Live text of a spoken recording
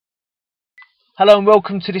Hello and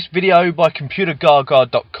welcome to this video by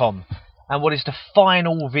Computergaga.com, and what is the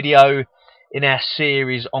final video in our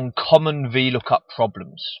series on common Vlookup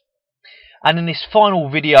problems. And in this final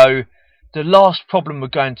video, the last problem we're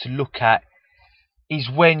going to look at is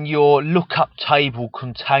when your lookup table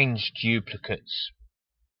contains duplicates.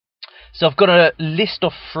 So I've got a list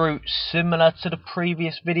of fruits similar to the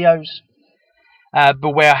previous videos,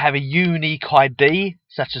 but where I have a unique ID,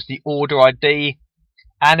 such as the order ID,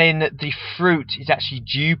 and then the fruit is actually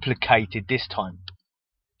duplicated this time.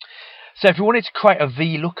 So if we wanted to create a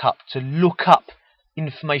Vlookup to look up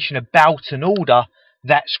information about an order,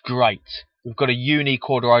 that's great. We've got a unique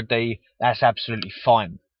order ID, that's absolutely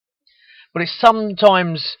fine. But it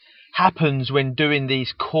sometimes happens when doing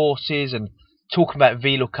these courses and talking about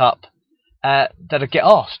Vlookup that I get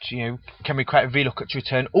asked, can we create a Vlookup to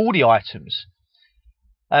return all the items?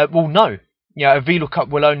 Well, no. A Vlookup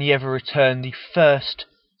will only ever return the first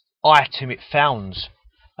item it finds,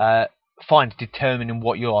 determining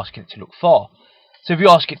what you're asking it to look for. So if you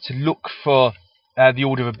ask it to look for the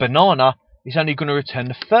order of a banana, it's only going to return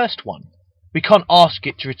the first one. We can't ask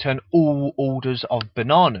it to return all orders of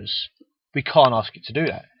bananas. We can't ask it to do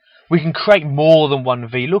that. We can create more than one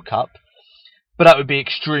Vlookup, but that would be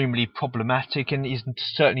extremely problematic and is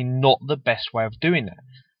certainly not the best way of doing that.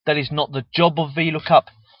 That is not the job of Vlookup.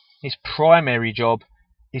 Its primary job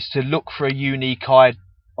is to look for a unique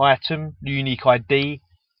item, unique ID,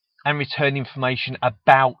 and return information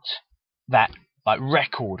about that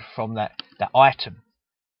record from that item.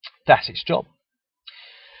 That's its job.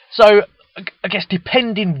 So I guess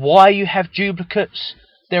depending why you have duplicates,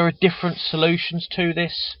 there are different solutions to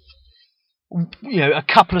this. A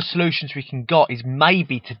couple of solutions we can got is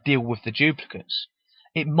maybe to deal with the duplicates.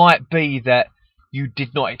 It might be that you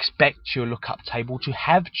did not expect your lookup table to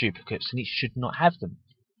have duplicates and it should not have them.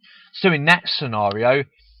 So in that scenario,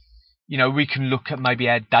 we can look at maybe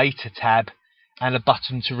our data tab and a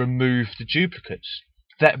button to remove the duplicates.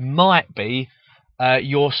 That might be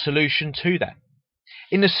your solution to that.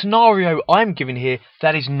 In the scenario I'm giving here,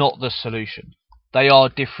 that is not the solution. They are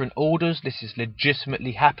different orders. This is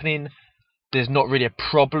legitimately happening. There's not really a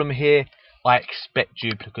problem here. I expect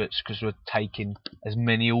duplicates because we're taking as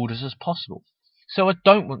many orders as possible. So I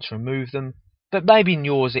don't want to remove them, but maybe in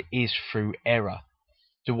yours it is through error.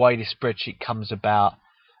 The way the spreadsheet comes about,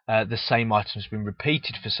 the same item's been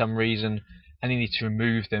repeated for some reason, and you need to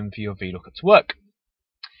remove them for your Vlookup to work.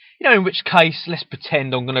 In which case, let's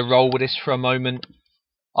pretend I'm going to roll with this for a moment.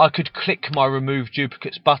 I could click my Remove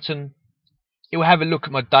Duplicates button. It will have a look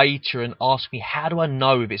at my data and ask me, how do I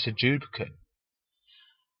know if it's a duplicate?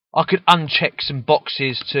 I could uncheck some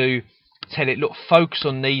boxes to tell it, look, focus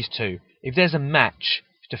on these two. If there's a match,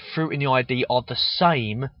 if the fruit and the ID are the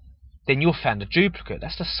same, then you'll find a duplicate.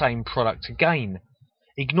 That's the same product again.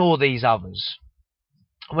 Ignore these others.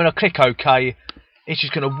 When I click OK, it's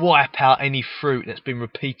just going to wipe out any fruit that's been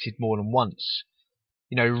repeated more than once.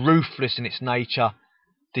 Ruthless in its nature,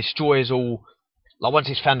 destroys all. Like once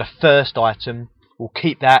it's found the first item, will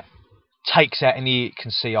keep that, takes out any it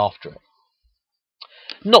can see after it.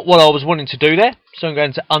 Not what I was wanting to do there, so I'm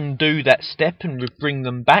going to undo that step and bring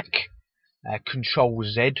them back. Control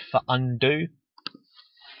Z for undo.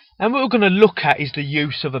 And what we're going to look at is the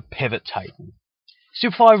use of a pivot table. So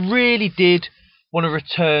if I really did want to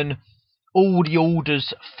return all the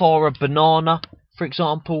orders for a banana, for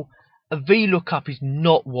example, a Vlookup is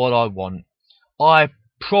not what I want. I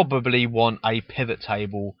probably want a pivot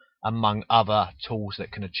table among other tools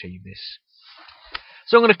that can achieve this.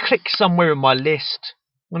 So I'm going to click somewhere in my list.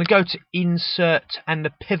 I'm going to go to Insert and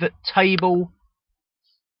the Pivot Table.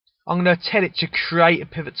 I'm going to tell it to create a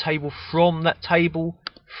pivot table from that table,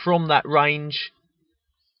 from that range.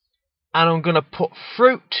 And I'm going to put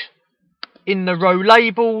fruit in the row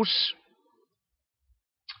labels.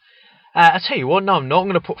 I tell you what, no, I'm not. I'm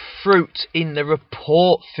going to put fruit in the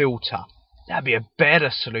report filter. That'd be a better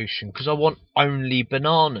solution because I want only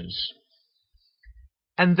bananas.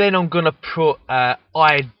 And then I'm going to put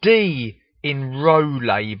ID in row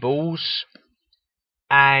labels.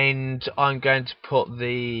 And I'm going to put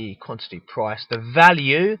the quantity price, the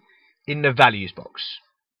value, in the values box.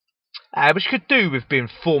 Which could do with being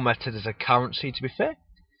formatted as a currency, to be fair.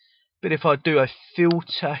 But if I do a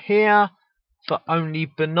filter here for only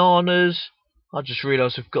bananas, I just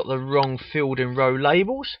realised I've got the wrong field in row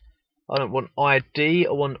labels. I don't want ID,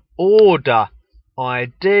 I want order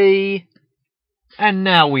ID. And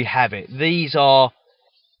now we have it. These are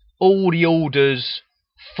all the orders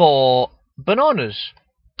for bananas.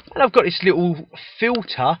 And I've got this little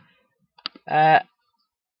filter,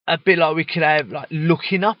 a bit like we could have like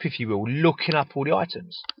looking up, if you will, looking up all the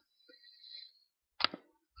items.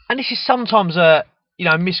 And this is sometimes a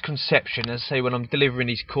misconception, as I say, when I'm delivering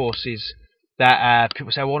these courses, that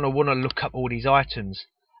people say, I want to look up all these items.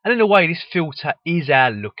 And in a way, this filter is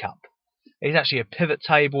our lookup. It's actually a pivot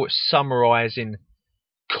table. It's summarising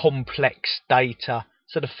complex data.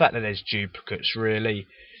 So the fact that there's duplicates, really.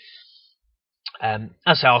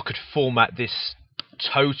 As I could format this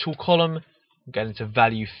total column. I'm going into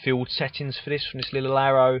value field settings for this from this little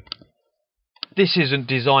arrow. This isn't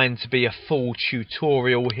designed to be a full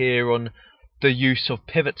tutorial here on the use of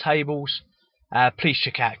pivot tables. Please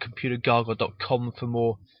check out Computergaga.com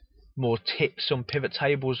for more tips on pivot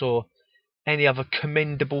tables or any other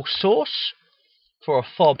commendable source for a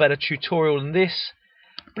far better tutorial than this.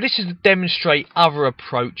 But this is to demonstrate other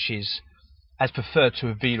approaches as preferred to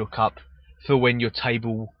a Vlookup for when your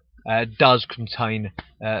table does contain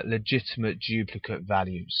legitimate duplicate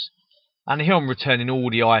values. And here I'm returning all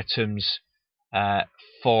the items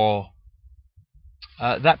for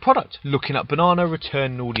that product. Looking up banana,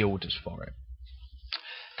 returning all the orders for it.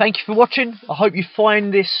 Thank you for watching. I hope you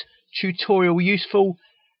find this tutorial useful.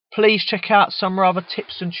 Please check out some other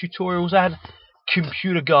tips and tutorials at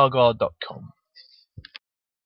Computergaga.com.